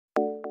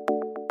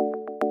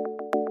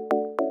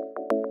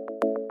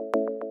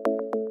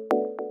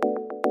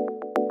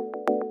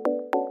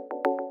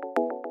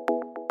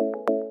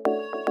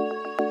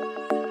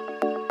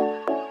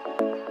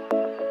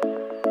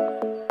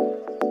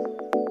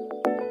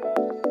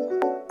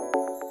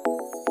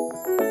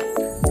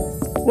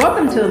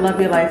Welcome to the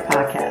Love Your Life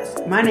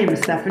podcast. My name is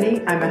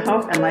Stephanie. I'm a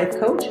health and life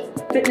coach,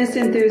 fitness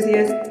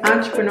enthusiast,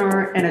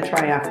 entrepreneur, and a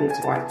triathlete's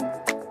wife.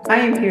 I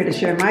am here to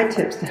share my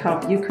tips to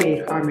help you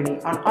create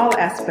harmony on all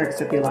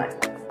aspects of your life: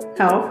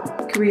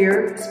 health,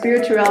 career,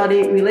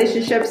 spirituality,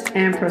 relationships,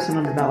 and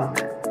personal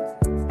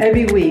development.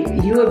 Every week,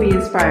 you will be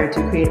inspired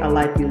to create a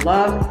life you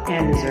love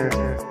and deserve.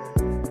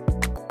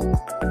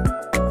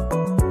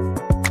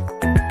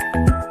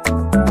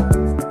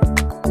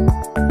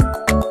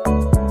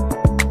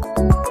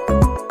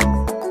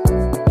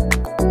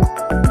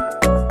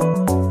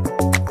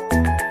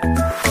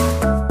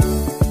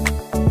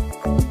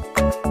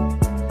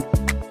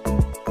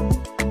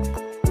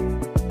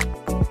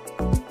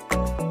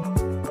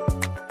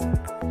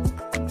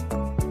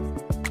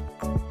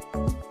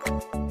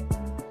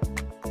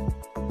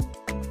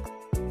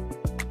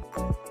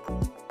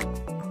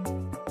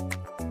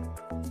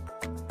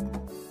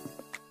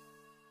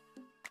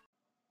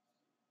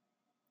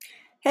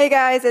 Hey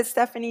guys, it's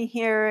Stephanie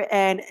here,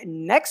 and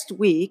next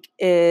week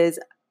is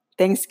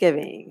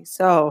Thanksgiving.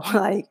 So,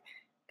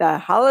 the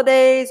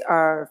holidays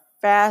are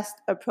fast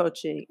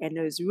approaching, and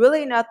there's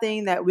really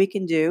nothing that we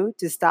can do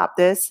to stop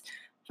this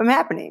from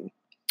happening.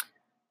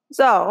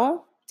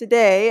 So,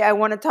 today I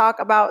want to talk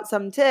about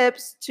some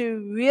tips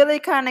to really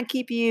kind of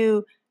keep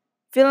you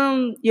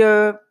feeling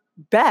your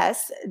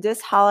best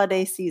this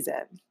holiday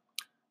season.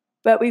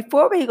 But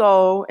before we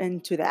go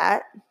into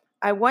that,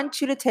 I want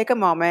you to take a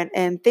moment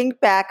and think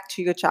back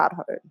to your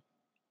childhood.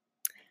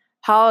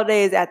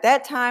 Holidays at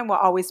that time were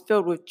always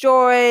filled with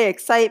joy,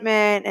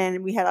 excitement,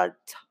 and we had a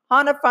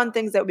ton of fun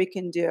things that we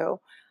can do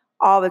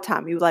all the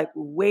time. We were like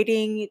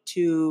waiting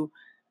to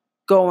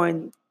go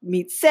and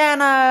meet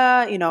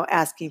Santa,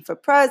 asking for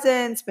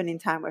presents, spending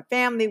time with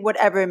family,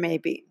 whatever it may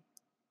be.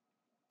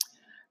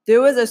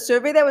 There was a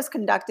survey that was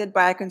conducted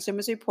by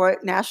Consumers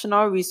Report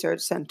National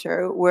Research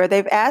Center where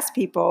they've asked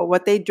people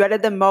what they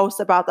dreaded the most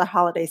about the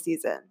holiday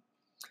season.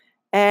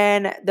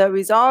 And the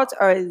results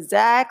are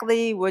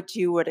exactly what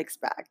you would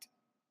expect.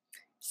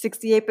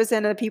 68%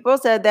 of the people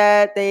said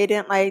that they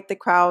didn't like the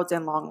crowds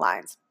and long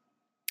lines.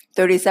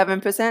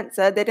 37%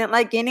 said they didn't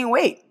like gaining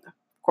weight. Of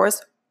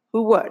course,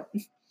 who would?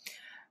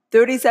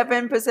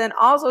 37%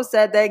 also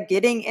said that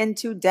getting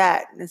into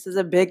debt. This is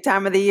a big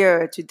time of the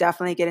year to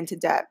definitely get into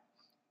debt.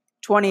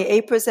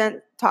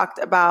 28% talked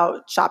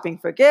about shopping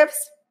for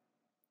gifts.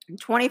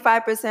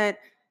 25% said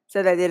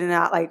that they did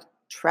not like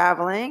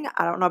traveling.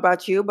 I don't know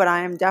about you, but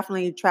I am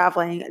definitely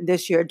traveling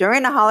this year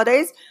during the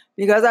holidays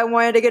because I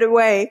wanted to get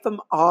away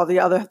from all the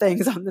other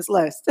things on this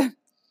list.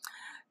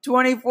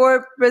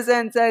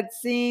 24% said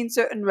seeing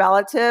certain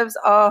relatives.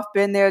 Oh,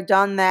 been there,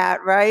 done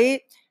that,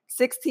 right?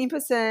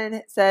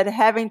 16% said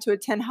having to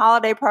attend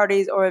holiday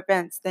parties or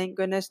events. Thank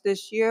goodness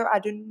this year I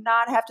do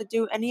not have to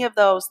do any of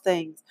those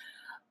things.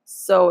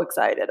 So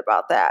excited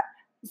about that.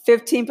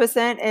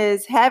 15%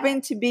 is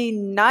having to be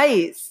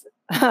nice.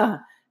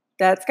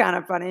 That's kind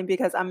of funny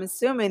because I'm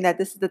assuming that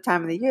this is the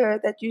time of the year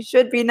that you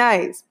should be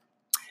nice.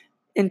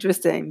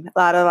 Interesting. A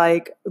lot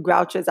of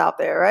grouches out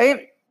there,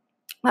 right?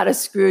 A lot of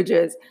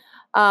Scrooges.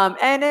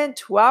 And then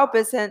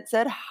 12%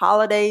 said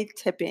holiday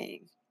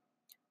tipping.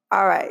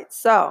 All right.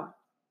 So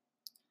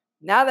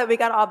now that we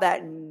got all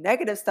that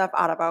negative stuff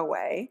out of our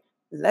way,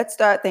 let's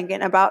start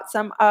thinking about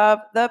some of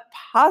the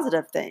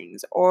positive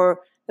things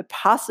or the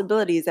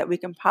possibilities that we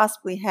can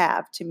possibly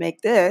have to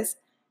make this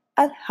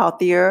a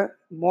healthier,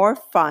 more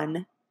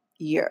fun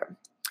year.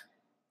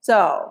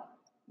 So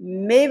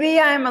maybe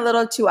I'm a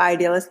little too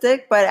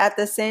idealistic, but at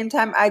the same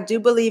time, I do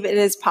believe it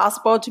is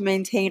possible to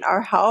maintain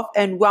our health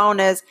and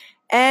wellness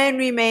and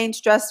remain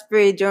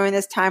stress-free during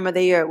this time of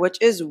the year, which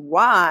is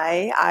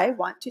why I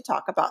want to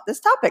talk about this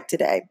topic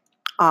today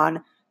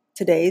on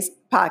today's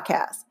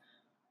podcast.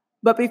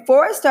 But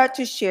before I start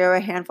to share a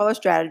handful of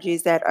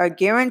strategies that are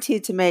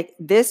guaranteed to make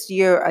this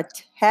year a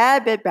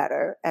tad bit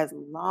better, as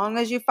long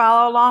as you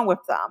follow along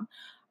with them,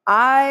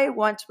 I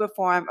want to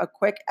perform a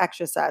quick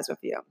exercise with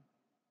you.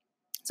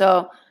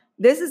 So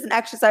this is an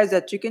exercise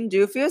that you can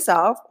do for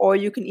yourself, or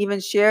you can even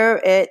share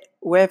it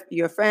with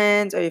your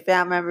friends or your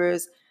family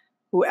members,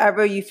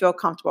 whoever you feel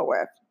comfortable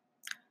with.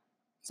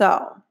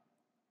 So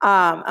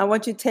I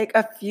want you to take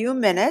a few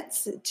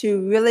minutes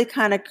to really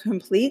kind of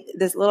complete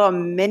this little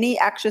mini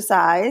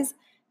exercise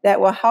that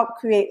will help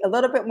create a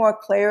little bit more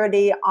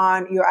clarity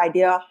on your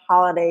ideal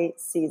holiday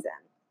season.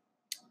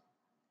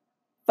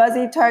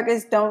 Fuzzy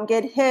targets don't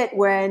get hit,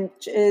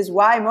 which is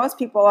why most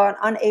people are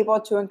unable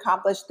to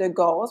accomplish their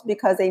goals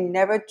because they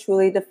never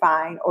truly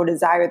define or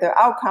desire their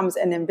outcomes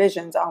and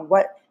envisions on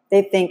what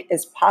they think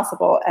is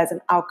possible as an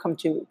outcome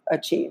to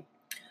achieve.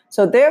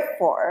 So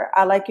therefore,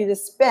 I'd like you to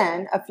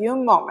spend a few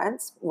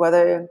moments,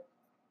 whether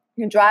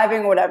you're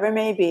driving or whatever it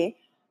may be,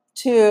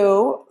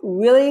 to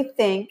really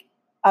think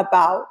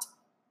about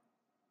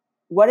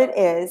what it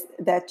is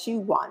that you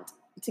want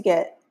to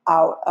get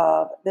out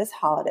of this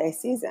holiday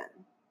season.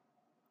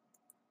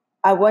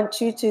 I want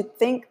you to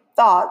think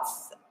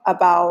thoughts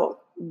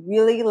about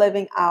really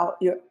living out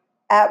your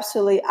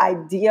absolutely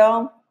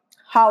ideal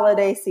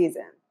holiday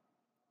season.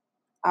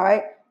 All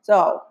right?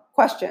 So,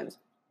 questions.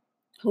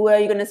 Who are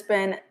you going to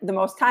spend the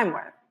most time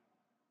with?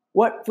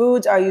 What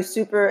foods are you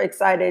super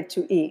excited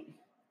to eat?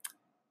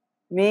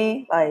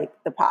 Me, like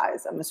the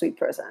pies. I'm a sweet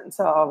person.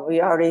 So we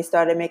already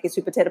started making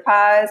sweet potato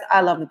pies.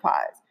 I love the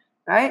pies,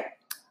 right?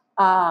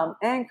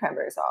 And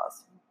cranberry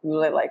sauce.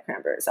 Really like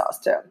cranberry sauce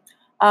too.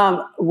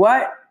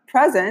 What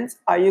presents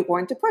are you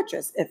going to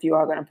purchase? If you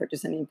are going to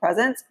purchase any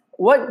presents,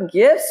 what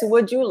gifts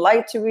would you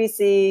like to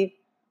receive?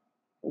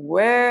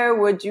 Where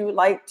would you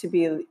like to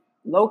be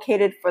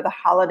located for the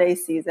holiday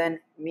season?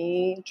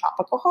 Me,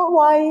 tropical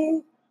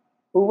Hawaii.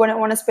 Who wouldn't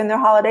want to spend their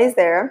holidays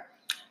there?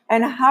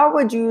 And how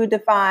would you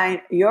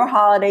define your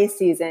holiday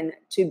season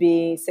to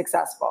be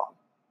successful?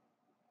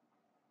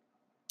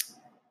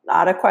 A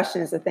lot of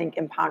questions to think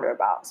and ponder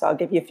about. So I'll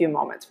give you a few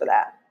moments for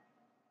that.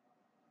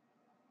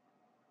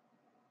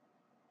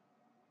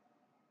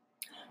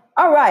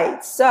 All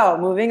right, so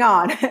moving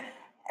on.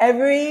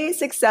 Every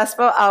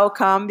successful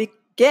outcome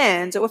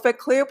begins with a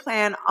clear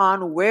plan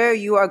on where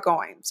you are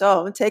going.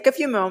 So take a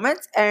few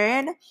moments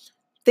and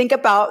think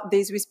about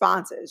these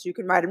responses. You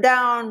can write them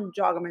down,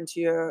 jog them into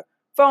your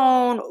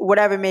phone,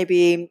 whatever it may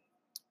be.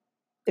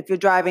 If you're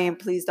driving,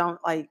 please don't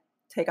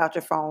take out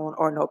your phone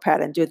or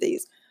notepad and do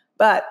these.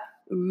 But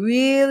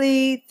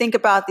really think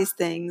about these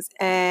things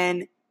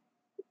and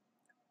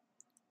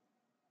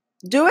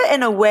do it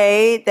in a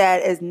way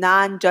that is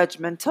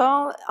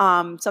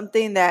non-judgmental,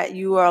 something that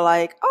you are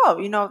like,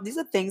 oh, these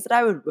are things that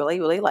I would really,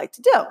 really like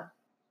to do.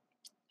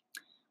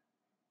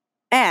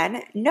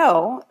 And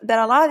know that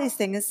a lot of these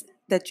things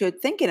that you're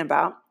thinking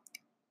about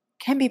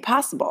can be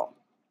possible.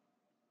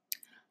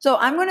 So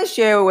I'm going to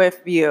share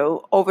with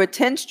you over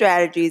 10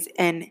 strategies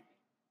and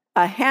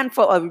a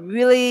handful of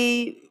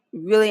really,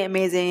 really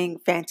amazing,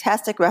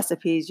 fantastic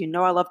recipes.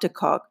 I love to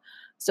cook,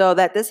 so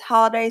that this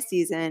holiday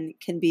season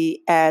can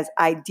be as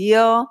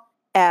ideal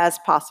as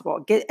possible.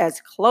 Get as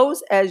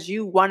close as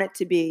you want it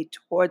to be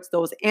towards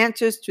those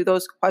answers to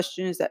those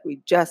questions that we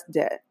just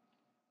did.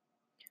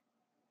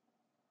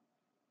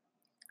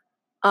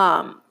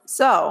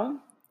 So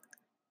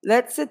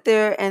let's sit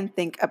there and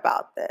think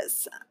about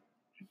this.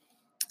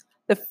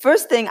 The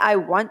first thing I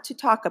want to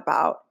talk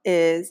about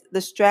is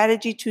the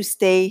strategy to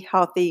stay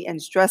healthy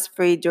and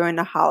stress-free during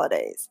the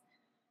holidays.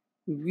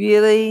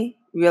 Really,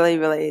 really,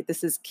 really,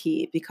 this is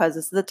key because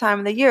this is the time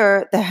of the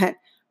year that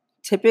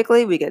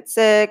typically we get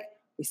sick,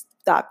 we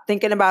stop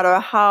thinking about our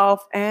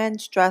health,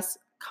 and stress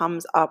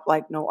comes up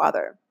like no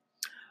other.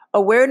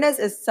 Awareness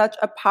is such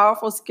a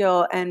powerful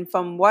skill, and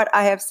from what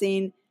I have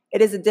seen,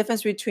 it is the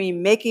difference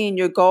between making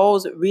your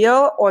goals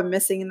real or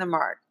missing the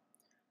mark.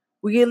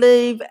 We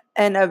live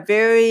in a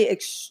very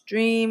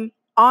extreme,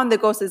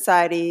 on-the-go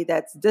society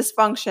that's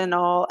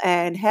dysfunctional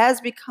and has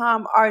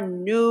become our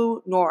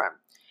new norm.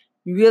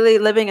 Really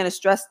living in a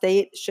stress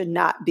state should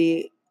not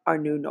be our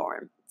new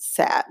norm.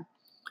 Sad.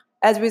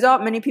 As a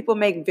result, many people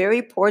make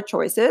very poor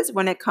choices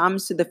when it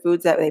comes to the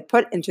foods that they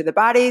put into their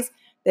bodies.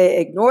 They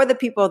ignore the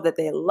people that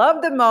they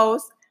love the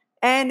most,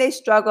 and they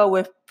struggle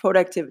with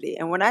productivity.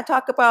 And when I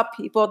talk about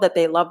people that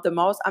they love the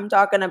most, I'm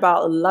talking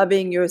about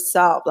loving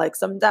yourself. Like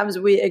sometimes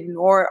we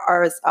ignore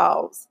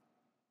ourselves,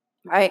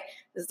 right?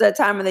 This is the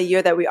time of the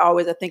year that we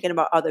always are thinking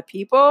about other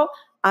people.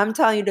 I'm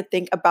telling you to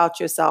think about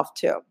yourself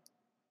too.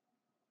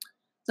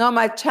 So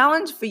my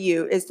challenge for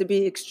you is to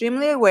be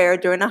extremely aware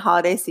during the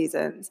holiday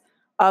seasons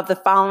of the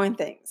following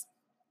things: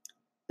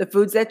 the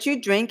foods that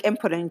you drink and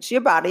put into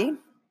your body,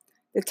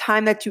 the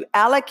time that you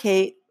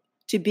allocate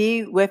to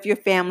be with your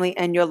family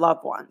and your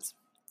loved ones,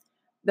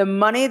 the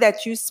money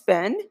that you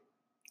spend,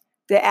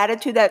 the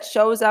attitude that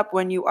shows up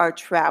when you are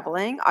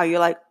traveling. Are you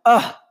like,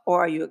 ugh,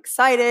 or are you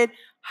excited?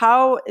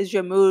 How is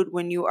your mood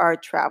when you are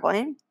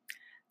traveling?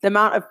 The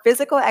amount of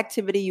physical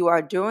activity you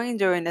are doing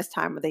during this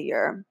time of the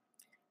year,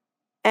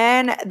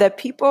 and the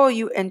people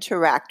you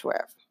interact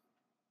with.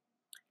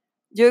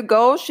 Your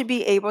goal should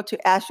be able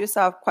to ask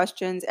yourself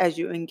questions as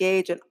you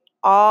engage in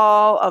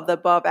all of the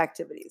above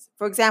activities.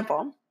 For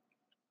example,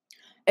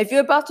 if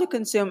you're about to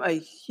consume a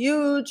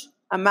huge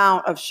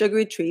amount of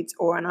sugary treats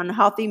or an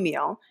unhealthy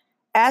meal,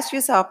 ask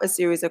yourself a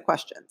series of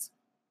questions,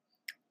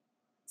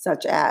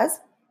 such as,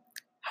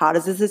 how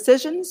does this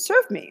decision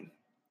serve me?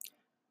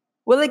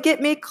 Will it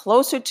get me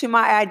closer to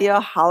my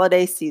ideal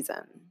holiday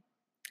season?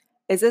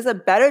 Is this a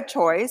better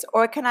choice,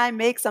 or can I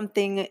make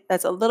something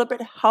that's a little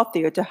bit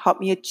healthier to help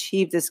me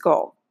achieve this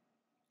goal?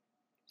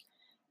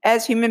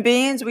 As human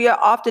beings, we are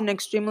often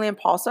extremely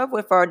impulsive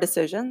with our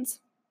decisions,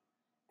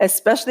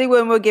 especially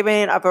when we're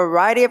given a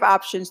variety of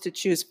options to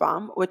choose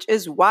from, which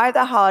is why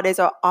the holidays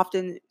are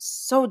often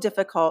so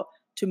difficult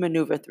to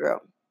maneuver through.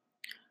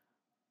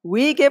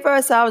 We give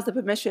ourselves the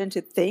permission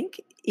to think,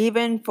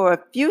 even for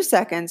a few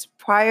seconds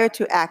prior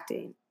to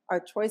acting. Our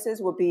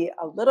choices will be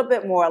a little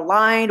bit more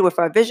aligned with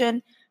our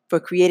vision for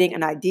creating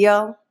an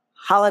ideal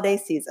holiday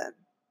season.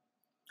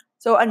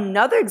 So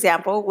another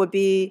example would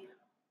be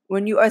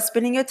when you are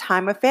spending your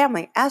time with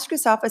family. Ask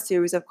yourself a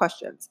series of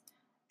questions.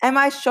 Am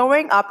I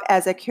showing up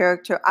as a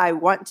character I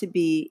want to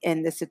be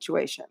in this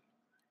situation?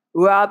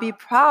 Will I be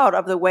proud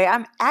of the way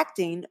I'm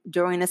acting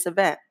during this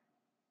event?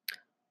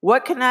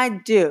 What can I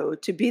do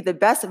to be the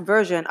best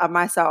version of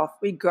myself,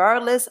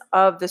 regardless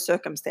of the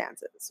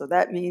circumstances? So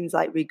that means,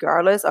 like,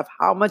 regardless of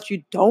how much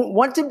you don't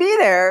want to be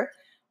there,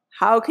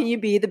 how can you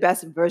be the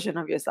best version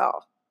of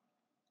yourself?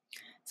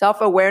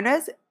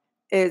 Self-awareness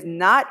is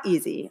not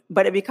easy,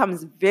 but it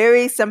becomes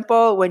very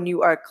simple when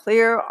you are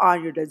clear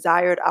on your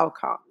desired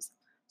outcomes.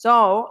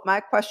 So my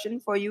question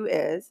for you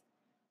is,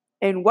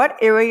 in what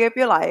area of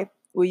your life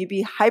will you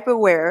be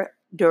hyper-aware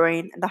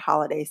during the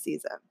holiday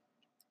season?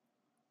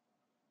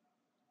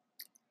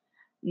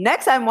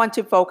 Next, I want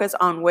to focus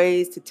on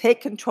ways to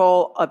take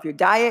control of your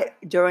diet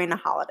during the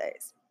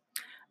holidays.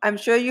 I'm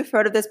sure you've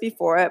heard of this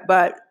before,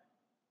 but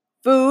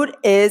food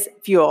is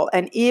fuel.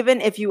 And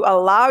even if you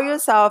allow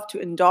yourself to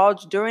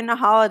indulge during the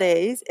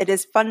holidays, it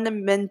is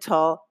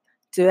fundamental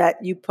that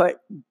you put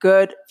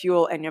good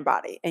fuel in your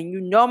body. And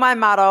you know my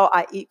motto,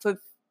 I eat for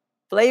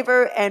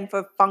flavor and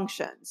for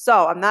function.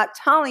 So I'm not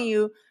telling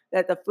you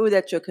that the food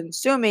that you're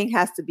consuming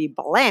has to be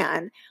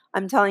bland.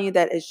 I'm telling you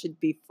that it should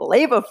be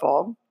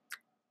flavorful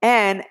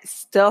and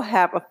still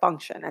have a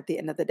function at the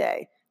end of the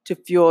day to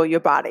fuel your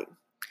body.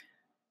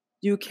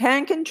 You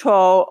can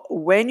control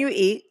when you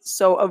eat,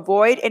 so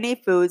avoid any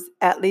foods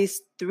at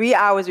least 3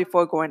 hours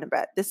before going to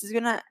bed. This is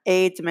going to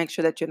aid to make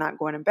sure that you're not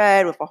going to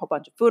bed with a whole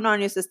bunch of food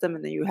on your system,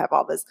 and then you have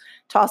all this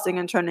tossing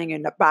and turning,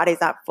 and the body's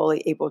not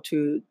fully able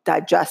to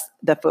digest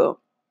the food.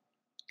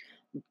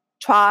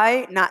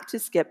 Try not to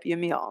skip your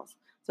meals.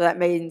 So that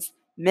means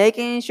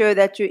making sure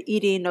that you're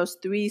eating those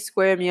 3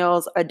 square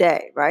meals a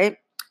day, right?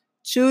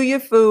 Chew your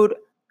food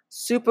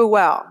super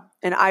well.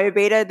 In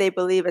Ayurveda, they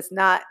believe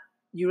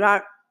you're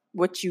not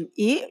what you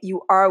eat,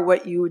 you are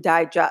what you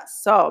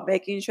digest. So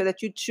making sure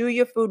that you chew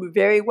your food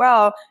very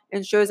well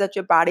ensures that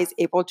your body is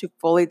able to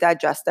fully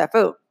digest that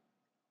food.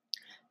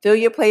 Fill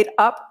your plate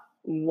up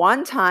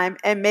one time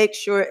and make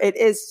sure it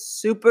is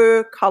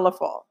super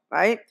colorful,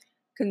 right?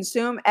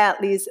 Consume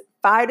at least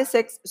 5 to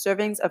 6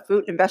 servings of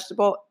fruit and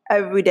vegetable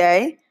every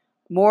day.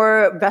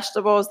 More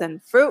vegetables than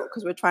fruit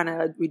because we're trying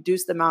to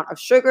reduce the amount of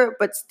sugar,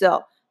 but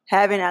still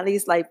having at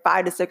least like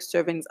 5 to 6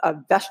 servings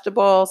of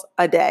vegetables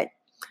a day.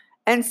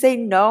 And say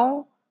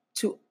no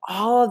to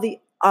all the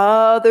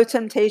other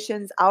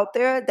temptations out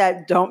there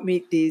that don't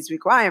meet these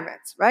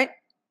requirements, right?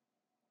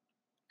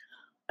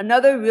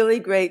 Another really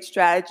great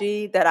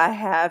strategy that I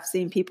have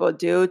seen people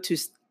do to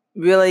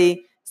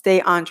really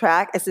stay on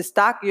track is to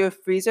stock your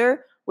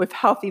freezer with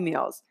healthy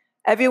meals.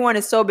 Everyone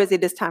is so busy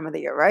this time of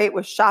the year, right?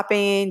 With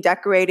shopping,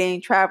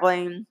 decorating,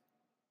 traveling,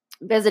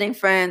 visiting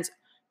friends,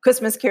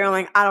 Christmas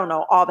caroling, I don't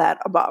know, all that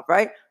above,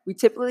 right? We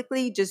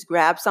typically just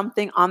grab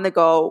something on the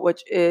go,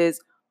 which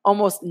is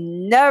almost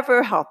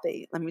never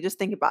healthy. Let me just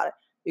think about it.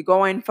 You're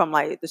going from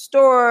like the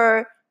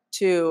store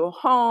to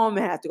home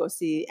and have to go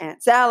see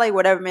Aunt Sally,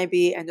 whatever it may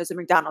be, and there's a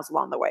McDonald's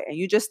along the way. And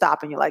you just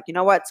stop and you're like, you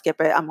know what,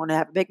 skip it. I'm going to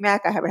have a Big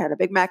Mac. I haven't had a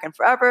Big Mac in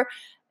forever.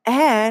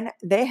 And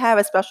they have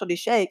a specialty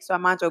shake, so I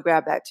might as well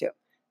grab that too.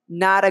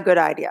 Not a good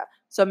idea.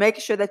 So make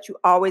sure that you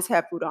always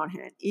have food on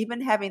hand,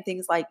 even having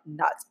things like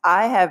nuts.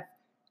 I have,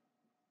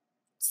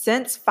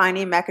 since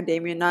finding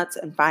macadamia nuts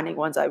and finding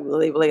ones I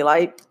really, really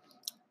like,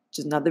 which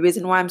is another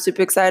reason why I'm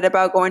super excited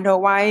about going to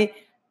Hawaii,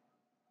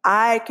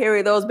 I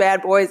carry those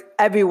bad boys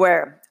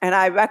everywhere. And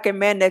I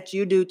recommend that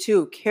you do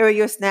too. Carry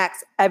your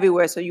snacks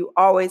everywhere so you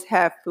always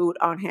have food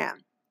on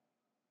hand.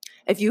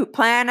 If you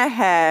plan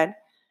ahead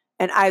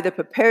and either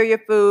prepare your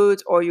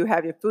foods or you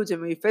have your foods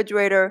in the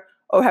refrigerator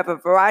or have a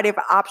variety of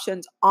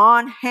options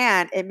on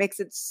hand, it makes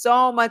it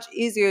so much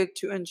easier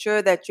to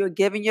ensure that you're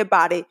giving your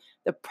body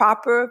the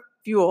proper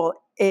fuel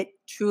it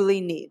truly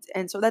needs.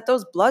 And so that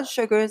those blood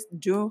sugars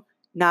do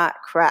not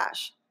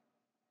crash.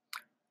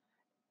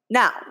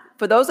 Now,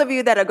 for those of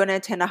you that are going to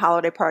attend a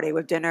holiday party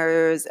with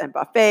dinners and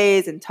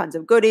buffets and tons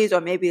of goodies,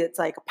 or maybe it's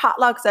like a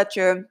potlucks at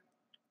your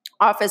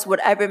office,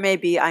 whatever it may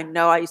be, I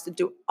know I used to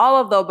do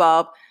all of the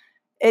above.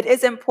 It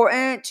is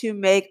important to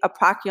make a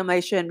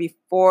proclamation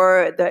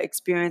before the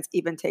experience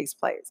even takes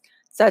place,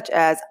 such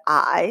as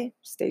I,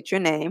 state your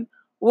name,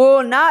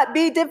 will not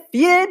be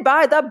defeated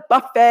by the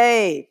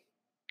buffet.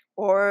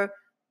 Or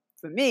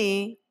for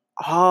me,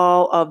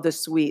 all of the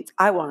sweets.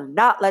 I will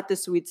not let the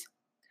sweets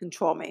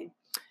control me.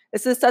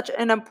 This is such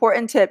an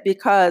important tip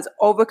because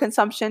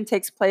overconsumption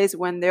takes place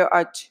when there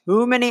are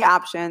too many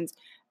options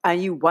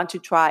and you want to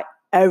try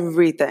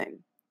everything.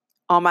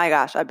 Oh my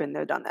gosh, I've been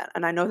there, done that.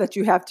 And I know that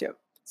you have too.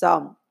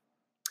 So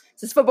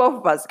this is for both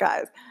of us,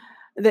 guys.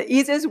 The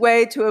easiest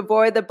way to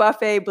avoid the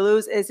buffet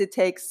blues is to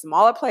take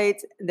smaller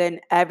plates than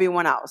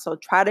everyone else. So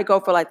try to go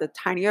for like the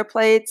tinier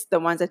plates, the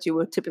ones that you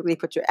would typically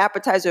put your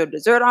appetizer or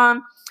dessert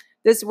on.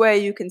 This way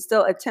you can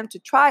still attempt to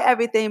try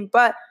everything,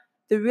 but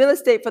the real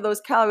estate for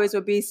those calories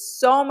would be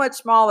so much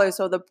smaller,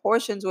 so the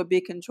portions would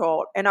be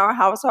controlled. In our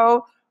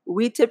household,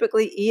 we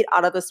typically eat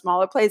out of the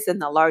smaller plates than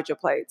the larger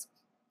plates.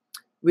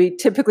 We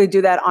typically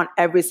do that on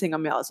every single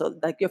meal. So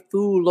like your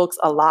food looks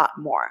a lot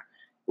more.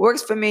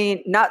 Works for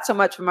me, not so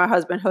much for my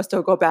husband. He'll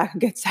still go back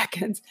and get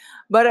seconds,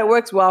 but it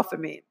works well for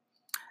me.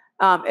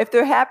 If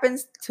there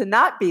happens to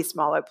not be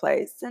smaller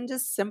plates, then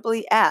just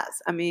simply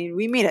ask. I mean,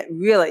 we mean it,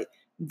 really.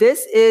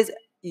 This is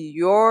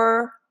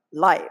your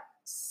life.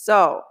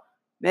 So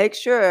make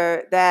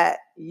sure that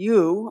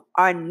you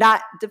are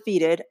not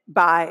defeated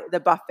by the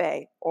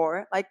buffet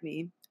or, like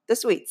me, the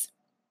sweets.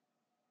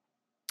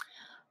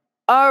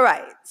 All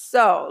right,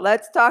 so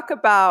let's talk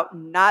about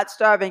not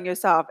starving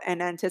yourself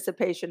in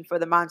anticipation for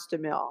the monster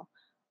meal.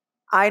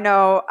 I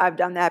know I've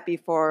done that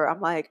before.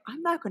 I'm like,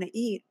 I'm not going to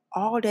eat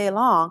all day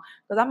long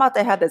because I'm about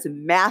to have this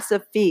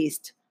massive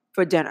feast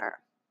for dinner.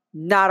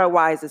 Not a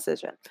wise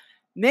decision.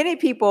 Many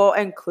people,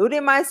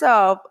 including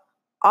myself,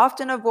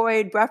 often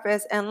avoid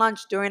breakfast and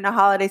lunch during the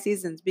holiday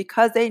seasons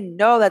because they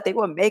know that they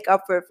will make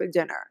up for it for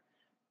dinner.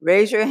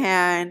 Raise your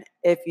hand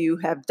if you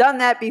have done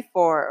that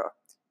before.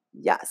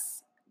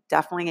 Yes,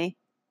 definitely,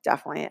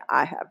 definitely.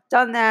 I have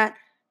done that,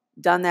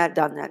 done that,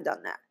 done that,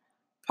 done that.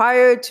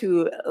 Prior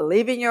to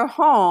leaving your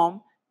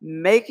home,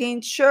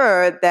 making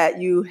sure that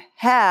you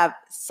have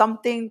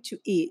something to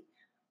eat,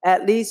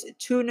 at least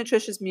 2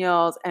 nutritious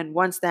meals and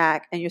 1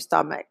 snack in your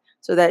stomach,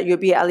 so that you'll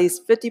be at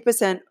least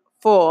 50%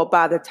 full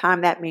by the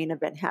time that main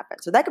event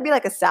happens. So that could be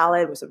like a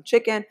salad with some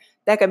chicken.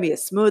 That could be a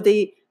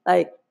smoothie.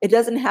 Like, it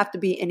doesn't have to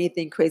be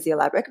anything crazy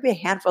elaborate. It could be a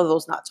handful of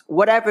those nuts,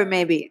 whatever it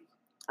may be.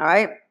 All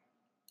right.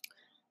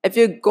 If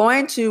you're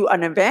going to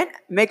an event,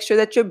 make sure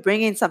that you're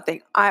bringing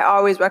something. I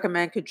always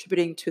recommend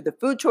contributing to the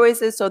food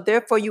choices. So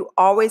therefore, you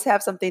always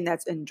have something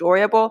that's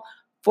enjoyable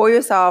for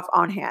yourself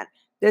on hand.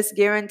 This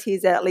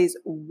guarantees that at least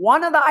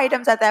one of the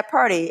items at that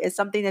party is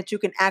something that you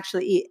can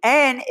actually eat.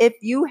 And if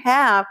you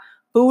have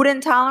food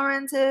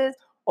intolerances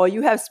or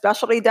you have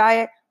specialty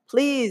diet,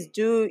 please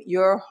do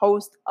your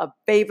host a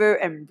favor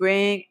and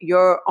bring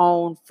your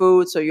own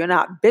food so you're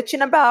not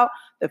bitching about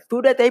the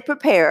food that they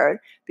prepared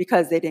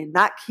because they did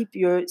not keep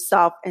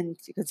yourself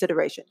into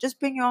consideration. Just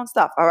bring your own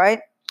stuff, all right?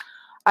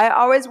 I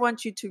always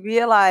want you to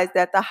realize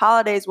that the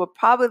holidays will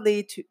probably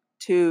lead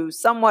to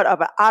somewhat of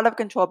an out of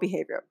control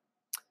behavior.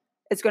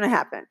 It's going to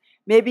happen.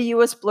 Maybe you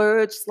will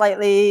splurge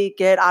slightly,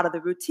 get out of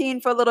the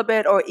routine for a little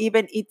bit, or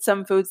even eat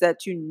some foods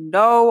that you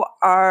know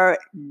are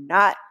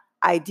not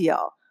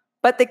ideal.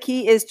 But the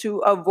key is to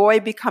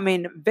avoid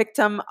becoming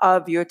victim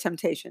of your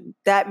temptation.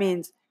 That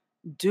means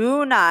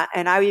do not,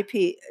 and I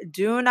repeat,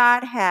 do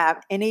not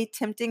have any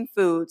tempting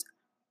foods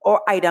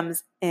or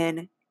items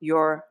in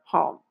your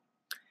home.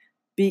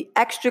 Be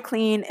extra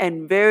clean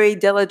and very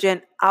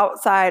diligent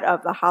outside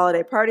of the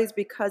holiday parties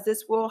because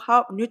this will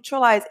help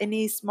neutralize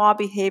any small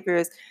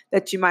behaviors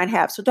that you might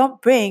have. So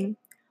don't bring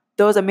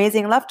those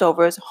amazing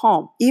leftovers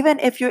home, even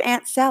if your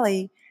Aunt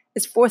Sally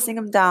is forcing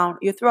them down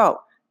your throat.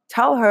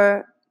 Tell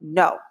her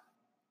no.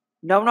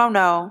 No, no,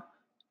 no,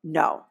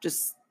 no.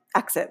 Just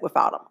exit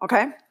without them,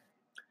 okay?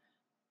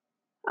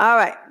 All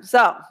right,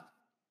 so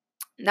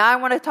now I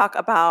want to talk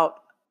about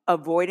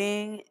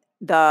avoiding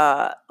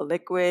the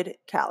liquid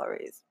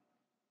calories.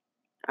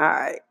 All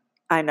right,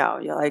 I know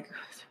you're like,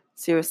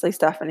 seriously,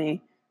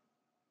 Stephanie,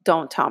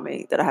 don't tell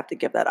me that I have to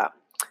give that up.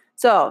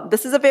 So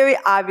this is a very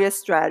obvious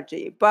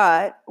strategy,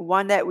 but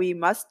one that we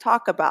must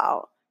talk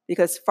about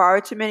because far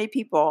too many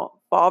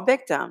people fall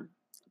victim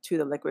to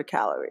the liquid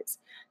calories.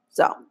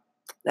 So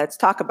let's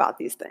talk about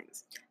these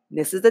things.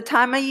 This is the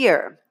time of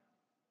year.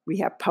 We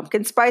have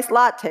pumpkin spice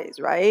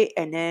lattes, right?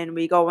 And then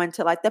we go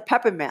into like the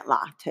peppermint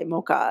latte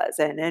mochas.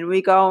 And then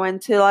we go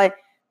into like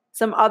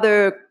some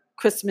other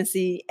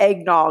Christmassy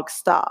eggnog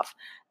stuff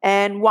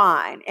and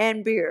wine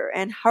and beer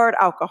and hard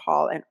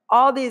alcohol and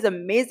all these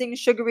amazing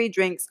sugary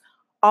drinks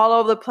all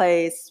over the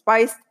place,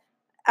 spiced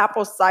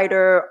apple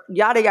cider,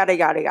 yada, yada,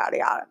 yada, yada,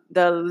 yada.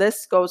 The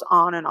list goes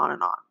on and on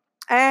and on.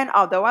 And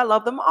although I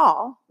love them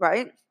all,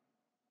 right?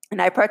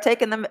 And I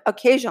partake in them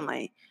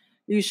occasionally,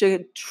 you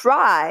should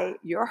try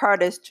your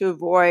hardest to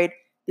avoid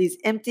these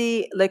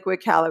empty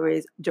liquid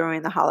calories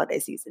during the holiday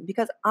season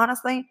because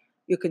honestly,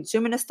 you're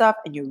consuming the stuff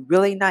and you're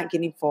really not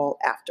getting full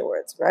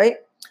afterwards, right?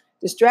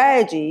 The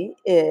strategy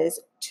is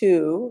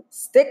to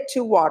stick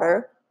to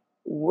water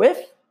with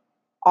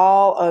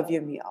all of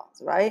your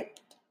meals, right?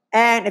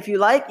 And if you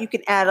like, you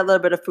can add a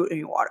little bit of fruit in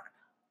your water.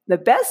 The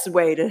best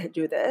way to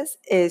do this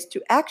is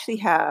to actually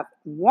have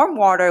warm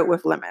water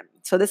with lemon.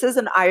 So this is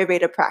an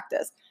Ayurveda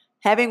practice.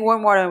 Having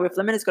warm water with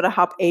lemon is going to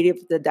help aid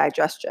with the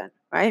digestion,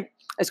 right?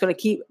 It's going to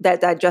keep that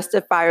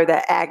digestive fire,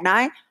 that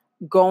agni,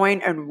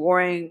 going and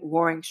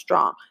roaring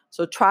strong.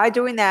 So try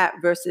doing that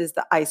versus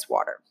the ice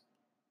water.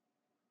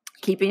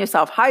 Keeping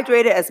yourself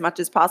hydrated as much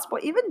as possible,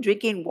 even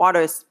drinking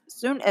water as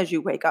soon as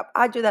you wake up.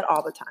 I do that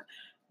all the time.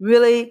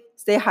 Really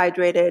stay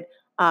hydrated.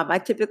 I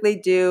typically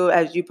do,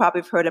 as you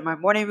probably have heard in my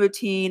morning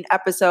routine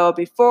episode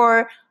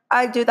before,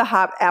 I do the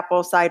hot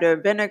apple cider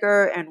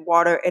vinegar and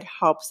water. It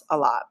helps a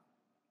lot.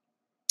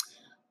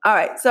 All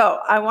right, so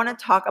I want to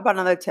talk about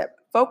another tip.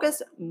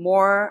 Focus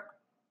more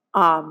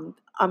on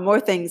more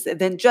things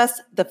than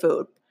just the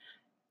food.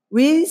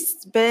 We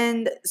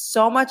spend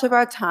so much of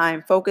our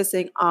time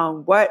focusing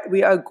on what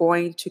we are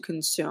going to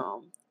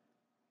consume.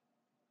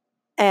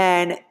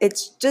 And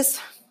it's just,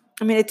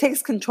 it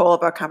takes control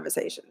of our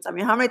conversations.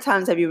 How many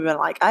times have you been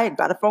like, I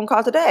got a phone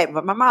call today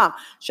from my mom.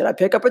 Should I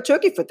pick up a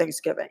turkey for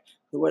Thanksgiving?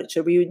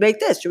 Should we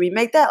make this? Should we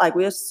make that? Like,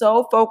 we are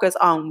so focused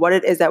on what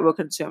it is that we're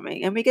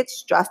consuming and we get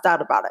stressed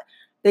out about it.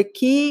 The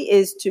key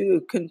is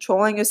to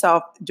controlling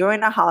yourself during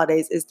the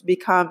holidays is to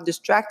become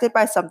distracted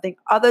by something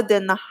other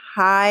than the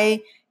high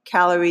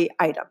calorie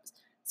items.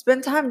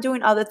 Spend time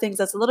doing other things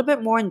that's a little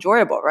bit more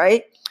enjoyable,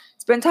 right?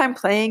 Spend time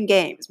playing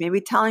games,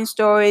 maybe telling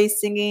stories,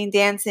 singing,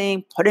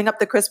 dancing, putting up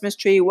the Christmas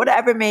tree,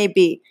 whatever it may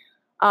be.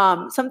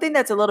 Something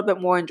that's a little bit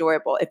more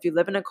enjoyable. If you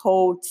live in a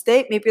cold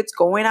state, maybe it's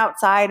going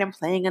outside and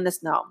playing in the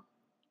snow.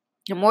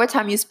 The more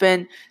time you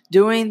spend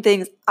doing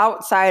things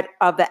outside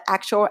of the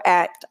actual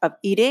act of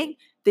eating,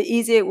 the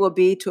easier it will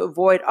be to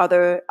avoid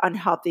other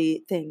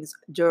unhealthy things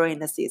during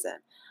the season.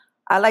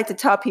 I like to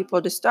tell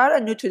people to start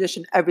a new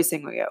tradition every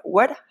single year.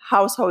 What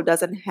household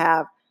doesn't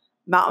have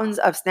mountains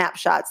of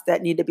snapshots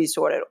that need to be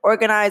sorted?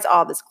 Organize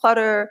all this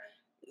clutter.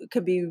 It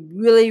could be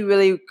really,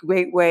 really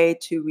great way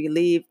to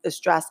relieve the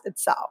stress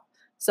itself.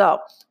 So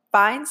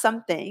find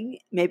something,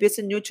 maybe it's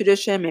a new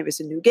tradition, maybe it's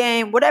a new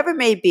game, whatever it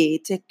may be,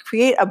 to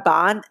create a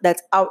bond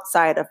that's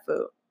outside of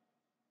food.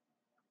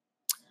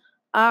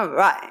 All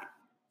right.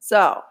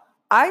 So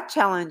I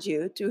challenge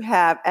you to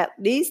have at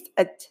least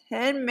a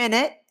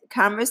 10-minute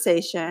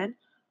conversation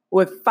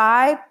with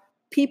 5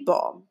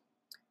 people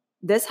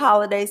this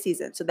holiday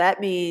season. So that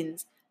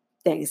means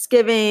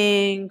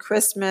Thanksgiving,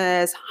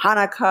 Christmas,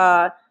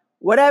 Hanukkah,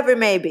 whatever it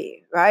may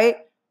be, right?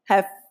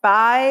 Have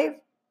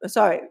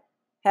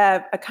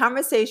a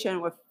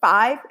conversation with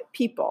 5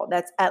 people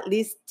that's at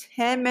least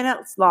 10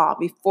 minutes long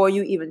before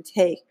you even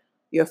take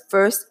your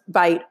first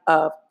bite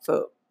of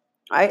food,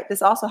 right?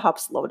 This also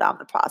helps slow down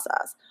the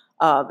process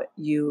of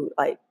you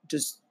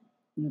just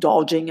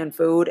indulging in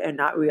food and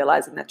not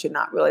realizing that you're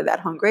not really that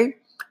hungry.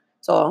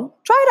 So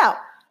try it out.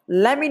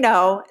 Let me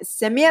know.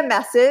 Send me a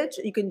message.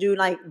 You can do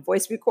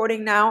voice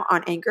recording now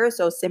on Anchor.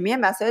 So send me a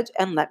message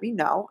and let me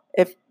know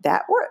if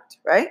that worked,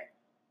 right?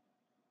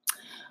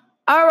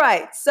 All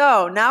right.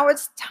 So now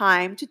it's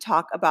time to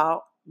talk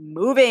about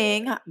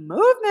movement.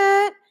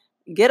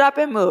 Get up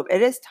and move.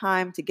 It is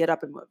time to get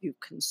up and move. You've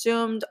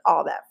consumed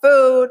all that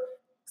food.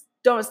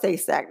 Don't stay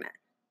stagnant.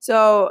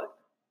 So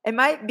it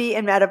might be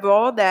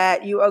inevitable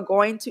that you are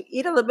going to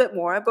eat a little bit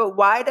more, but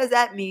why does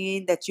that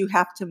mean that you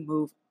have to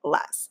move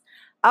less?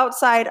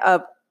 Outside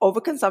of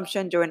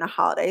overconsumption during the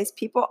holidays,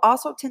 people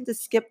also tend to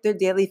skip their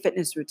daily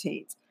fitness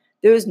routines.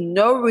 There is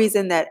no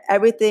reason that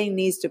everything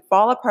needs to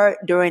fall apart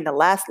during the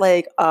last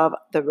leg of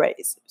the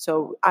race.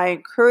 So I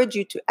encourage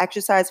you to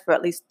exercise for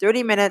at least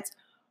 30 minutes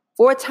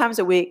 4 times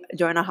a week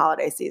during the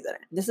holiday season.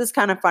 This is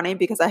kind of funny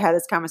because I had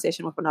this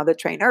conversation with another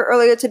trainer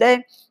earlier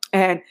today,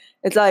 and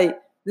it's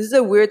this is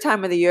a weird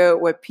time of the year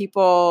where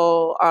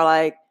people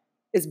are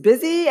it's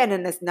busy and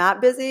then it's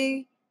not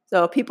busy.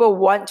 So people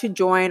want to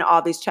join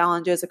all these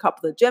challenges. A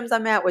couple of gyms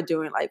I'm at, we're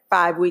doing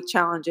 5-week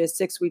challenges,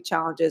 6-week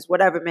challenges,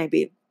 whatever it may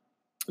be.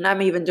 And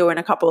I'm even doing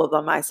a couple of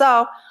them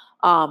myself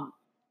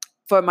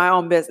for my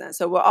own business.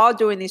 So we're all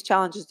doing these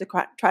challenges to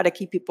try to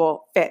keep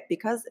people fit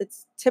because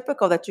it's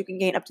typical that you can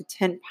gain up to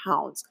 10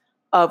 pounds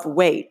of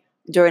weight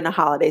during the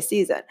holiday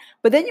season.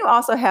 But then you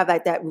also have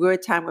that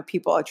weird time where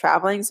people are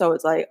traveling. So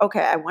it's okay,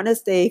 I want to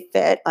stay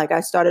fit. I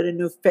started a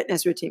new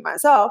fitness routine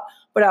myself,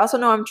 but I also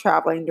know I'm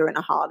traveling during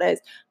the holidays.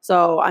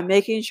 So I'm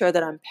making sure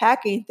that I'm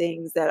packing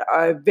things that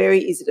are very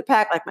easy to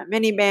pack, like my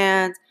mini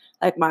bands,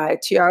 like my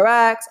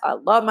TRX. I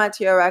love my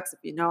TRX. If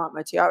you know, I'm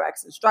a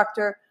TRX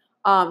instructor.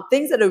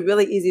 Things that are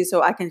really easy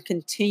so I can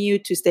continue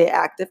to stay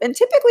active. And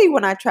typically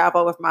when I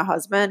travel with my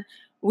husband,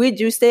 we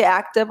do stay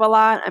active a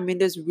lot. I mean,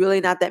 there's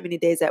really not that many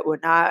days that we're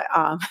not.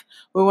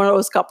 We're one of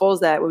those couples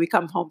that when we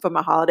come home from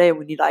a holiday,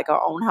 we need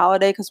our own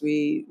holiday because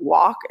we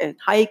walk and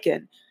hike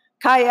and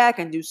kayak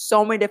and do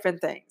so many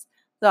different things.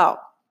 So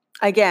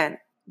again,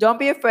 don't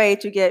be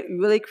afraid to get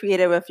really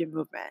creative with your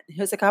movement.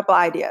 Here's a couple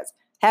ideas.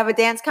 Have a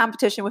dance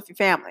competition with your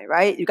family,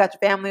 right? You got your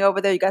family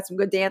over there. You got some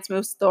good dance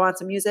moves, throw on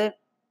some music.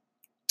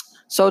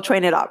 So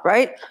train it up,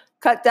 right?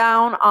 Cut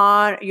down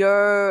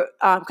your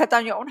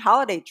own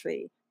holiday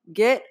tree.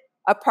 Get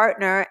a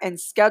partner and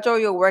schedule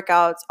your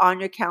workouts on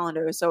your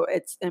calendar so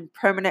it's in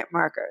permanent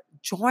marker.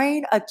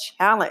 Join a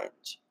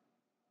challenge.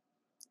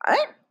 All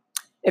right?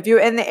 If you're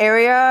in the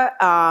area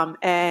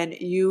and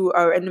you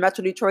are in the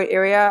Metro Detroit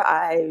area,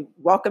 I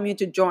welcome you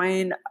to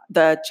join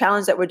the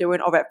challenge that we're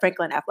doing over at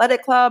Franklin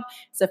Athletic Club.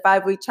 It's a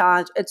 5-week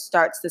challenge. It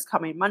starts this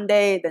coming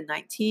Monday, the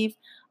 19th.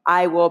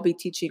 I will be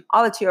teaching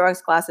all the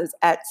TRX classes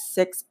at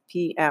 6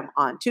 p.m.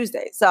 on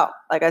Tuesday. So,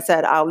 like I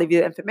said, I'll leave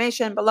you the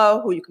information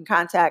below, who you can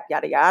contact,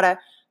 yada, yada.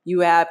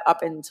 You have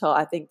up until,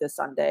 I think, this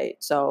Sunday,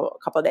 so a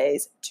couple of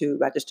days to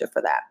register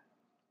for that.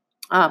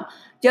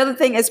 The other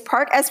thing is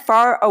park as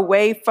far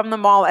away from the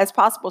mall as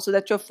possible so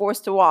that you're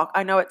forced to walk.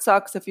 I know it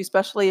sucks,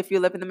 especially if you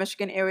live in the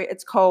Michigan area.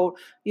 It's cold.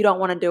 You don't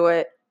want to do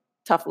it.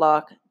 Tough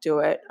luck. Do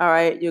it. All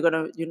right. You're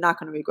not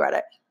gonna regret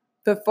it.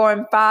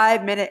 Perform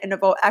 5-minute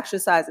interval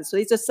exercises. So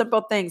these are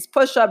simple things: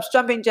 push-ups,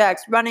 jumping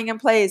jacks, running in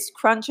place,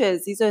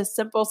 crunches. These are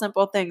simple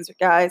things,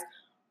 guys.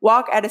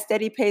 Walk at a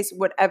steady pace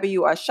whenever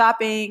you are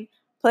shopping.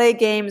 Play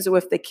games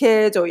with the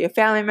kids or your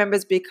family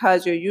members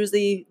because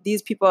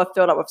these people are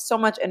filled up with so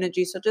much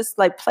energy. So just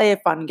play a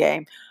fun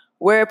game.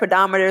 Wear a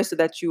pedometer so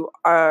that you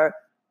are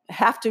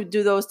have to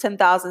do those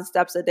 10,000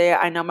 steps a day.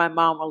 I know my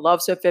mom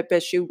loves her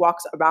Fitbit. She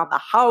walks around the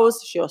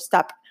house. She'll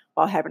step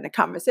while having a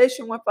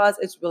conversation with us.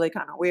 It's really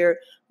kind of weird,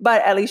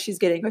 but at least she's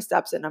getting her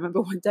steps in. I remember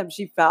one time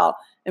she fell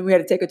and we had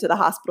to take her to the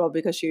hospital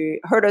because she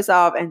hurt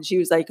herself, and she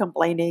was like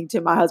complaining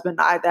to my husband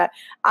and I that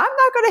I'm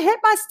not going to hit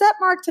my step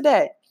mark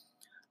today.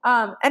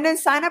 And then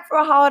sign up for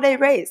a holiday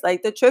race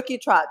like the turkey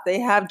trot. They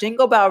have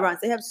jingle bell runs.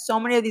 They have so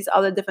many of these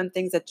other different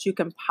things that you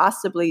can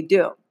possibly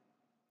do.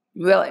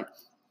 Really.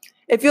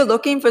 If you're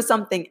looking for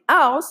something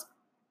else,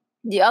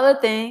 the other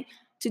thing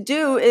to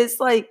do is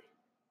like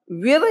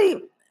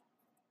really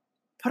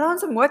put on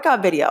some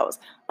workout videos.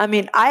 I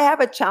mean, I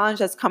have a challenge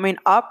that's coming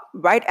up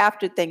right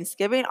after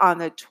Thanksgiving on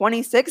the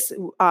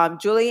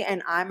 26th. Julie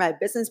and I, my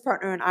business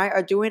partner, and I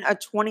are doing a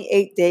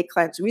 28-day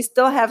cleanse. We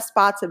still have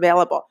spots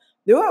available.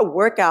 There are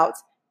workouts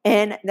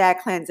in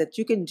that cleanse that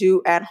you can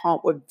do at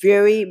home with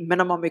very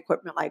minimum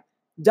equipment like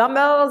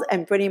dumbbells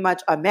and pretty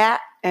much a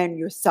mat and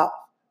yourself.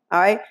 All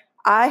right.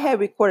 I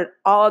have recorded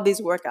all of these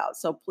workouts.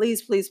 So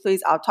please, please,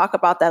 please, I'll talk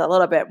about that a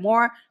little bit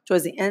more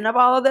towards the end of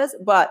all of this.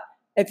 But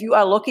if you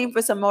are looking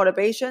for some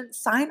motivation,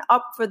 sign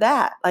up for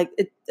that. Like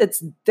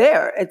it's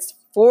there. It's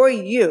for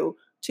you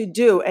to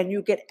do, and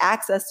you get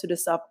access to the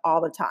stuff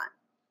all the time.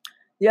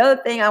 The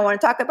other thing I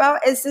want to talk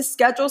about is to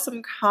schedule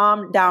some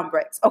calm down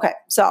breaks. Okay,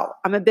 so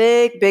I'm a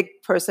big, big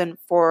person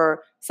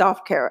for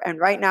self-care. And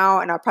right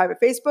now in our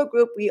private Facebook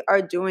group, we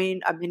are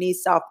doing a mini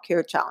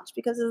self-care challenge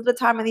because it's the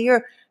time of the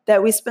year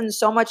that we spend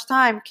so much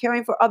time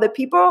caring for other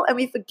people and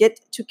we forget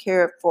to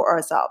care for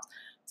ourselves.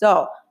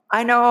 So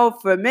I know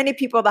for many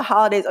people, the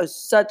holidays are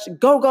such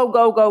go, go,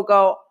 go, go,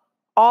 go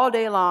all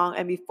day long.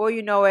 And before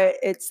you know it,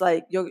 it's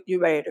like you're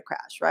ready to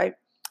crash, right?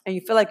 And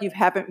you feel like you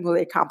haven't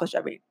really accomplished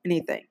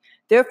anything.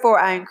 Therefore,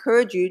 I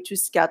encourage you to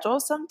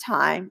schedule some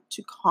time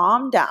to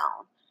calm down,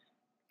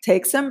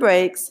 take some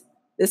breaks.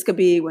 This could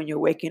be when you're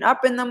waking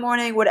up in the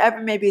morning, whatever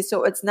it may be.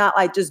 So it's not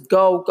like just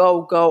go,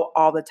 go, go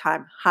all the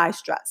time. High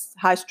stress.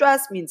 High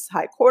stress means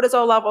high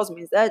cortisol levels,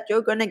 means that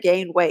you're going to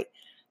gain weight.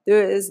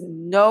 There is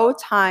no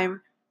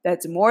time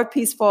that's more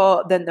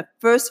peaceful than the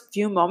first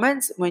few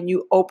moments when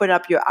you open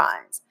up your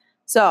eyes.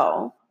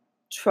 So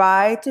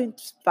try to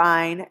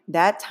find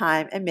that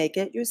time and make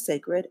it your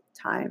sacred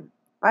time,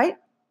 right?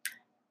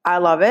 I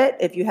love it.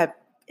 If you have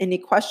any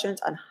questions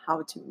on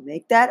how to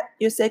make that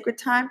your sacred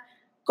time,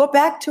 go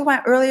back to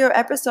my earlier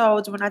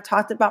episodes when I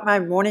talked about my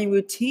morning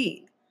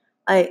routine.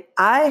 I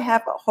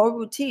have a whole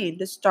routine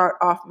to start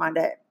off my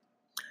day.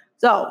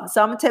 So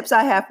some tips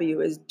I have for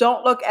you is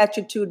don't look at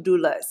your to-do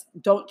list.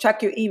 Don't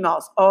check your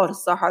emails. Oh,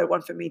 this is a hard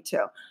one for me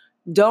too.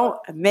 Don't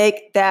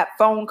make that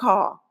phone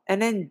call. And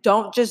then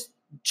don't just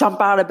jump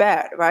out of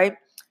bed, right?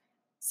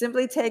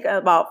 Simply take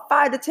about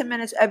 5 to 10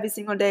 minutes every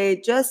single day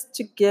just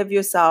to give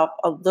yourself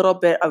a little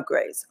bit of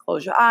grace.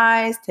 Close your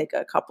eyes, take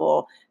a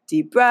couple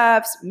deep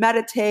breaths,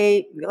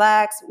 meditate,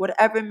 relax,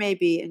 whatever it may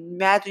be.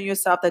 Imagine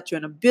yourself that you're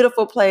in a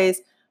beautiful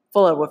place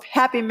full of with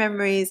happy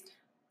memories.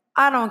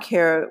 I don't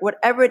care,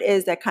 whatever it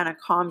is that kind of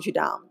calms you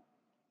down.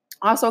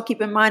 Also,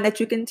 keep in mind that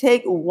you can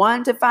take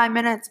 1 to 5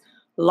 minutes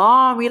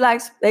long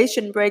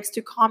relaxation breaks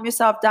to calm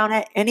yourself down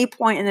at any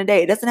point in the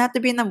day. It doesn't have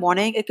to be in the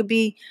morning. It could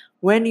be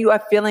when you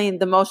are feeling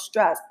the most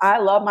stressed. I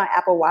love my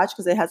Apple Watch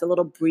because it has a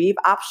little breathe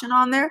option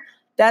on there.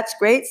 That's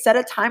great. Set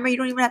a timer. You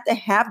don't even have to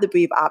have the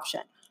breathe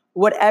option,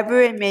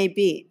 whatever it may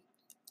be.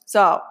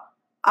 So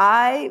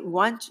I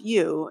want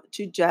you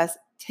to just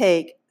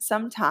take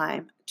some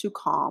time to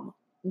calm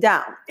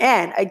down.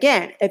 And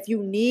again, if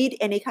you need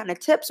any kind of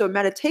tips or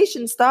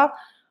meditation stuff,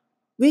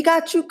 we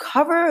got you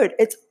covered.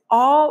 It's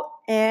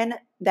all in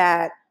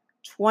that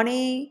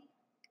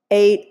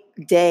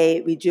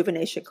 28-day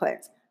rejuvenation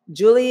cleanse.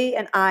 Julie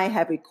and I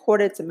have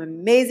recorded some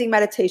amazing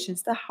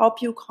meditations to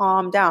help you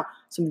calm down,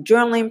 some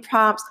journaling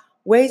prompts,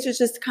 ways to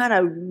just kind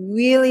of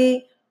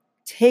really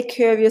take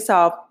care of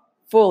yourself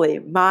fully,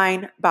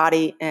 mind,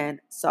 body, and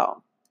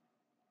soul.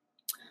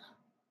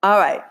 All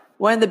right.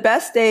 One of the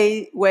best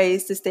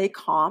ways to stay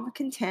calm,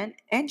 content,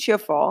 and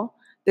cheerful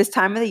this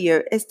time of the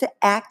year is to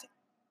act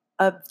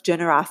of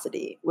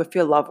generosity with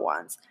your loved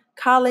ones,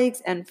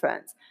 colleagues, and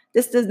friends.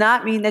 This does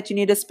not mean that you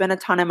need to spend a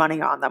ton of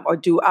money on them or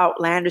do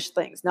outlandish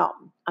things. No,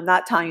 I'm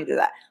not telling you to do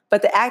that.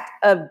 But the act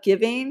of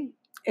giving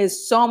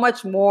is so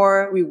much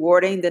more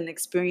rewarding than the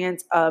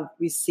experience of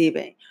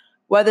receiving.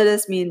 Whether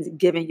this means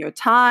giving your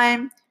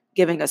time,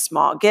 giving a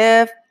small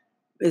gift,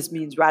 this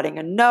means writing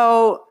a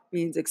note,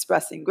 means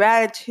expressing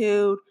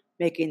gratitude,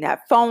 making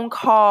that phone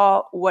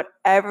call,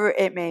 whatever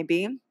it may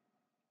be.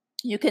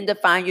 You can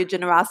define your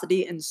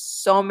generosity in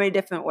so many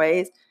different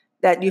ways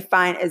that you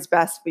find is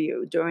best for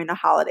you during the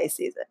holiday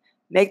season.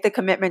 Make the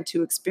commitment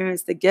to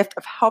experience the gift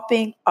of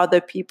helping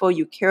other people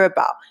you care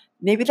about.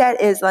 Maybe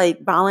that is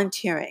like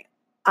volunteering.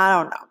 I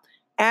don't know.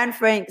 Anne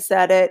Frank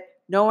said it.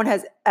 No one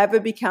has ever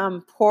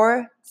become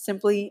poor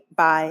simply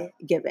by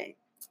giving.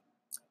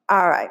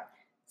 All right.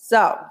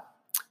 So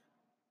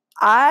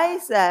I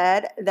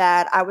said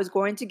that I was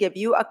going to give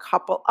you a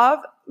couple of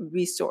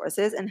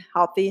resources and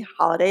healthy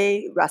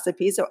holiday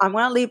recipes. So I'm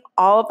going to leave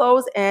all of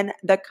those in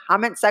the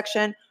comment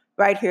section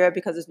right here,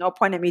 because there's no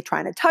point in me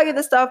trying to tell you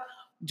this stuff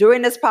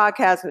during this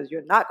podcast because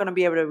you're not going to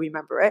be able to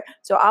remember it.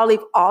 So I'll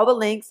leave all the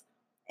links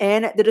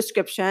in the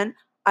description.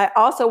 I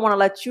also want to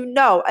let you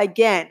know,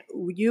 again,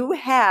 you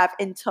have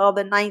until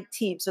the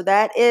 19th. So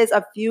that is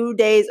a few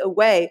days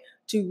away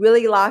to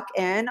really lock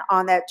in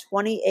on that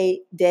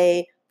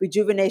 28-day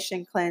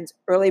rejuvenation cleanse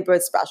early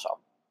bird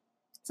special.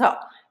 So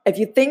if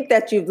you think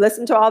that you've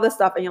listened to all this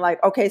stuff and you're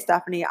like, okay,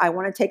 Stephanie, I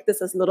want to take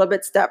this a little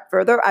bit step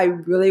further. I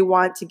really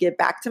want to get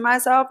back to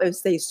myself and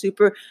stay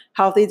super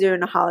healthy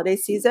during the holiday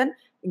season.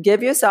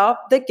 Give yourself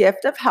the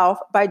gift of health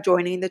by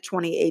joining the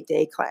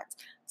 28-day cleanse.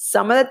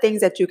 Some of the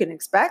things that you can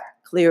expect: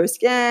 clear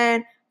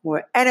skin,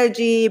 more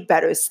energy,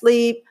 better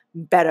sleep,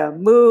 better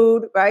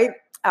mood, right?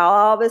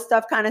 All this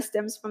stuff kind of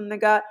stems from the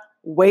gut.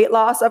 Weight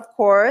loss, of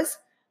course,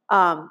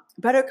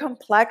 better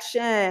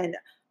complexion,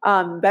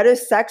 better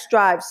sex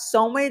drive.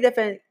 So many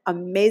different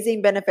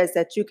amazing benefits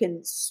that you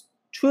can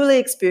truly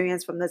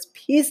experience from this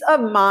peace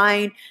of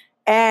mind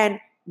and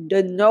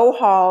the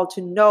know-how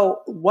to know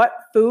what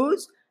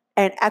foods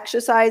and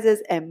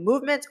exercises and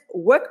movements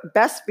work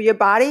best for your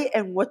body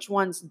and which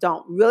ones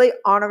don't. Really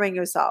honoring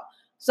yourself.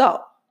 So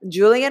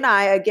Julie and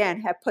I,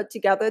 again, have put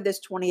together this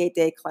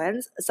 28-day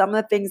cleanse. Some of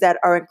the things that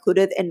are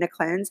included in the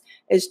cleanse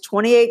is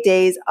 28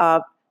 days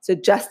of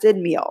suggested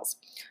meals,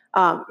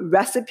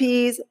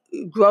 recipes,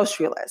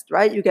 grocery list,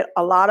 right? You get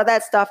a lot of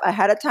that stuff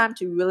ahead of time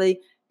to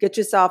really get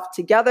yourself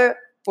together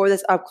for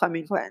this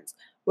upcoming cleanse.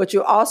 What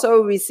you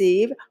also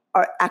receive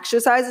are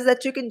exercises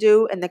that you can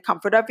do in the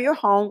comfort of your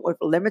home with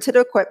limited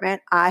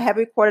equipment. I have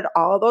recorded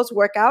all of those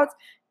workouts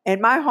in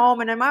my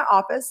home and in my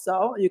office,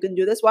 so you can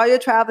do this while you're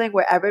traveling,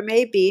 wherever it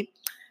may be.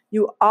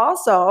 You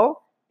also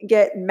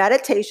get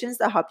meditations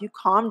that help you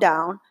calm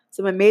down,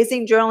 some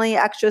amazing journaling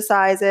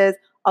exercises,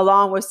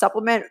 along with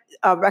supplement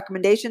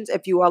recommendations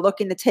if you are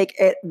looking to take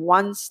it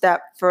one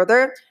step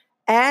further.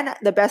 And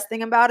the best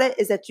thing about it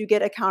is that you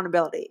get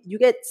accountability. You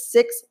get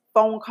 6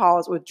 phone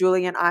calls with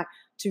Julie and I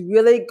to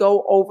really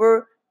go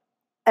over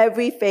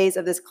every phase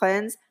of this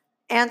cleanse,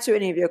 answer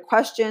any of your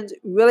questions,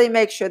 really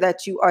make sure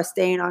that you are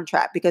staying on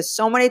track, because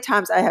so many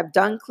times I have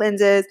done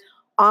cleanses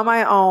on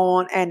my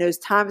own and there's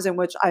times in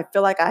which I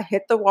feel like I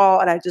hit the wall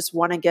and I just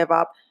want to give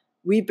up.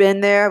 We've been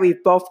there.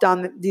 We've both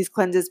done these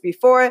cleanses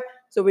before.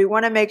 So we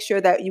want to make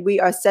sure that we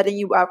are setting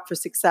you up for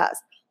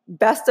success.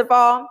 Best of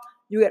all,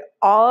 you get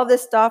all of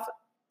this stuff.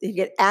 You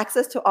get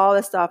access to all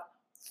this stuff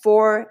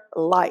for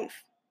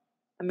life.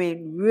 I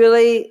mean,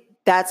 really,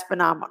 that's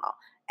phenomenal.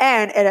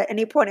 And at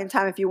any point in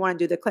time, if you want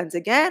to do the cleanse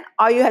again,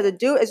 all you have to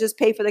do is just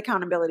pay for the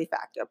accountability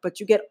factor. But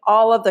you get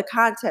all of the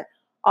content,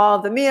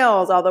 all the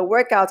meals, all the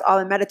workouts, all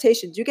the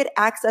meditations. You get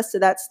access to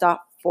that stuff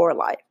for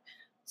life.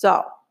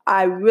 So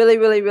I really,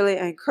 really, really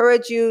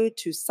encourage you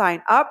to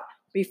sign up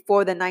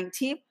before the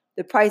 19th.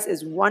 The price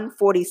is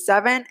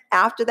 $147.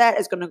 After that,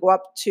 it's going to go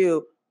up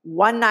to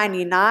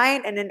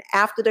 $199. And then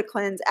after the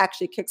cleanse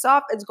actually kicks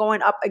off, it's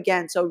going up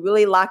again. So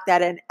really lock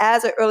that in.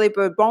 As an early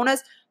bird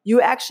bonus, you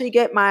actually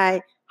get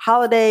my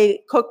holiday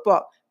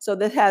cookbook. So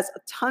this has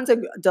tons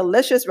of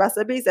delicious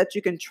recipes that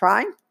you can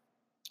try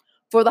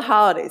for the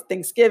holidays,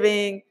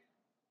 Thanksgiving,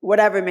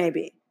 whatever it may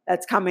be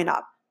that's coming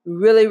up.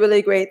 Really,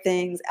 really great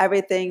things.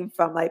 Everything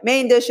from like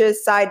main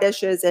dishes, side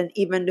dishes, and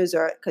even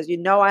dessert. Because you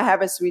know I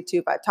have a sweet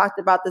tooth. I talked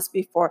about this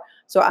before.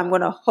 So I'm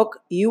going to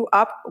hook you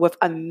up with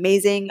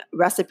amazing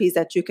recipes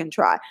that you can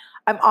try.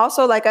 I'm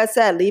also, like I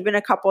said, leaving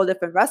a couple of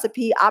different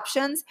recipe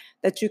options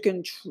that you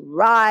can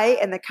try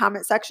in the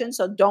comment section.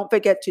 So don't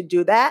forget to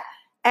do that.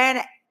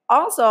 And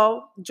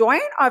also join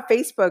our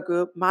Facebook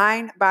group,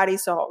 Mind, Body,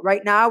 Soul.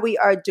 Right now we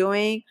are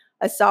doing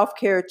a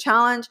self-care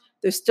challenge.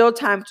 There's still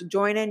time to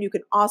join in. You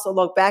can also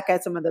look back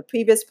at some of the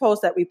previous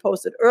posts that we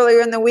posted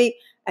earlier in the week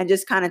and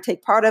just kind of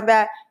take part of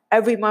that.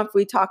 Every month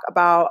we talk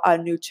about a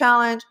new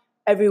challenge.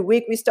 Every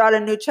week we start a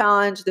new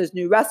challenge. There's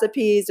new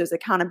recipes. There's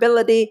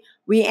accountability.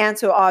 We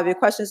answer all of your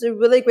questions. It's a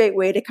really great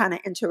way to kind of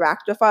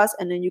interact with us.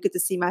 And then you get to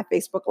see my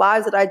Facebook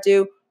Lives that I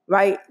do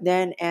right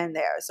then and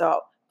there.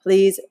 So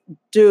please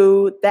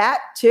do that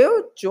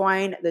too.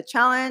 Join the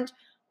challenge,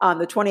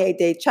 the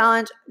 28-day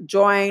challenge.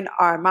 Join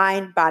our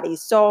Mind, Body,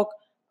 Soul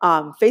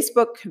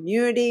Facebook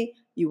community.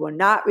 You will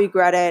not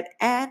regret it.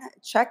 And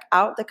check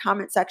out the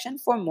comment section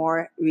for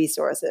more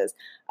resources.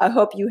 I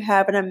hope you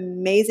have an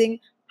amazing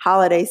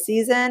holiday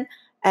season.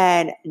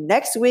 And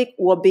next week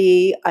will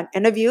be an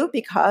interview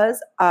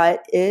because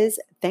it is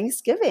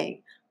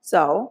Thanksgiving.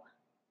 So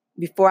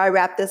before I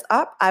wrap this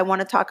up, I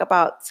want to talk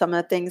about some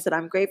of the things that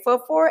I'm grateful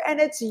for. And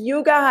it's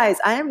you guys.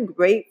 I am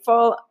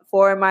grateful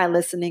for my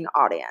listening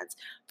audience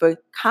for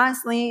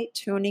constantly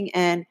tuning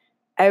in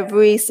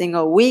every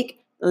single week,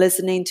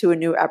 listening to a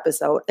new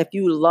episode. If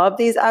you love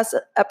these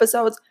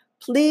episodes,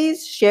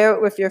 please share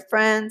it with your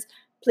friends.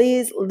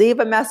 Please leave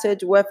a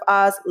message with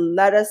us.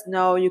 Let us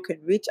know. You can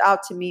reach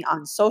out to me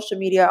on social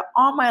media.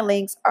 All my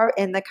links are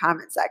in the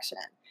comment section.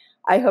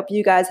 I hope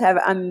you guys have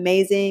an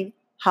amazing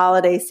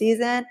holiday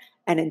season.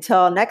 And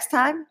until next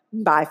time,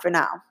 bye for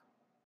now.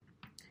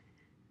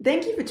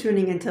 Thank you for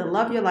tuning into the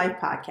Love Your Life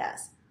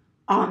podcast.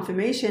 All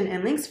information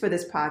and links for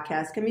this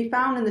podcast can be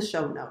found in the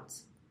show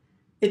notes.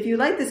 If you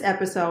like this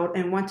episode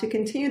and want to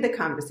continue the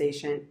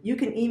conversation, you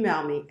can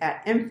email me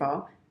at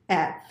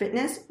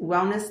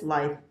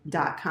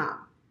info@fitnesswellnesslife.com.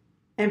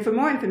 And for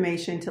more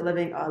information to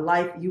living a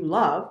life you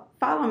love,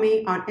 follow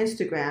me on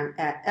Instagram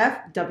at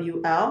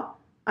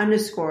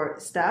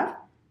FWL_Steph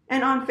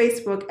and on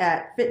Facebook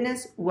at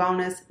Fitness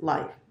Wellness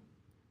Life.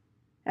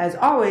 As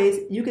always,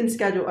 you can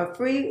schedule a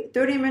free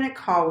 30-minute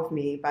call with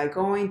me by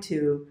going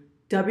to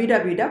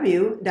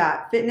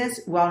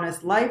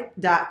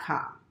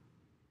www.fitnesswellnesslife.com.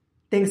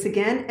 Thanks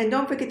again, and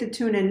don't forget to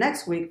tune in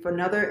next week for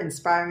another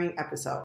inspiring episode.